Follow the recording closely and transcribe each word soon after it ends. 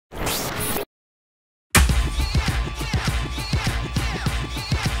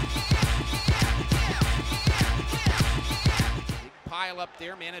pile up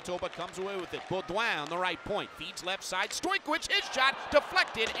there. Manitoba comes away with it. Baudouin on the right point. Feeds left side. Stojkovic, his shot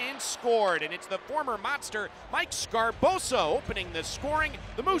deflected and scored. And it's the former monster Mike Sgarbossa opening the scoring.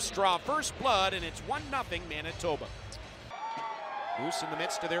 The Moose draw first blood, and it's 1-0 Manitoba. Moose in the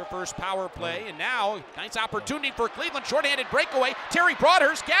midst of their first power play, and now nice opportunity for Cleveland. Shorthanded breakaway. Terry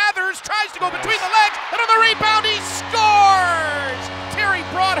Broadhurst gathers, tries to go between the legs, and on the rebound he scores! Terry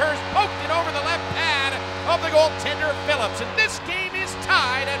Broadhurst poked it over the left pad of the goaltender Phillips, and this game is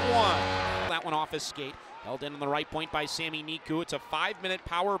tied at 1. That one off his skate, held in on the right point by Sami Niku. It's a 5-minute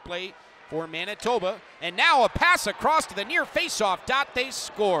power play for Manitoba, and now a pass across to the near faceoff dot. They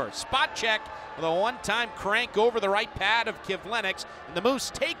score. Spot check with a one-time crank over the right pad of Kivlenieks, and the Moose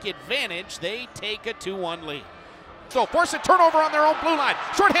take advantage. They take a 2-1 lead. So force a turnover on their own blue line.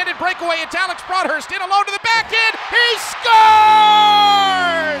 Short-handed breakaway. It's Alex Broadhurst in alone to the back end. He scores!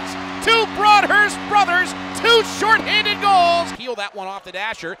 Two Broadhurst brothers, two short-handed goals. Peel that one off the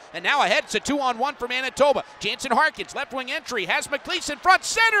dasher, and now ahead it's a 2-on-1 for Manitoba. Jansen Harkins, left wing entry, has McLeese in front,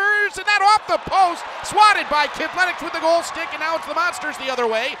 centers, and that off the post. Swatted by Kivlenieks with the goal stick, and now it's the Monsters the other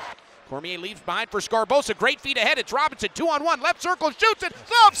way. Cormier leaves behind for Sgarbossa. Great feet ahead. It's Robinson, 2-on-1. Left circle, shoots it.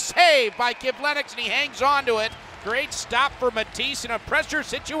 Glove save by Kivlenieks, and he hangs on to it. Great stop for Matisse in a pressure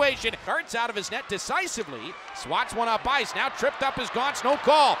situation. Darts out of his net decisively. Swats one up ice. Now tripped up is Gaunce. No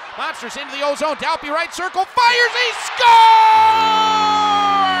call. Monsters into the O-zone. Dalpe right circle. Fires. He scores!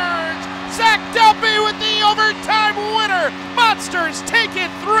 Zach Dalpe with the overtime winner. Monsters take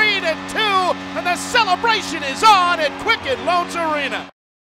it 3-2, and the celebration is on at Quicken Loans Arena.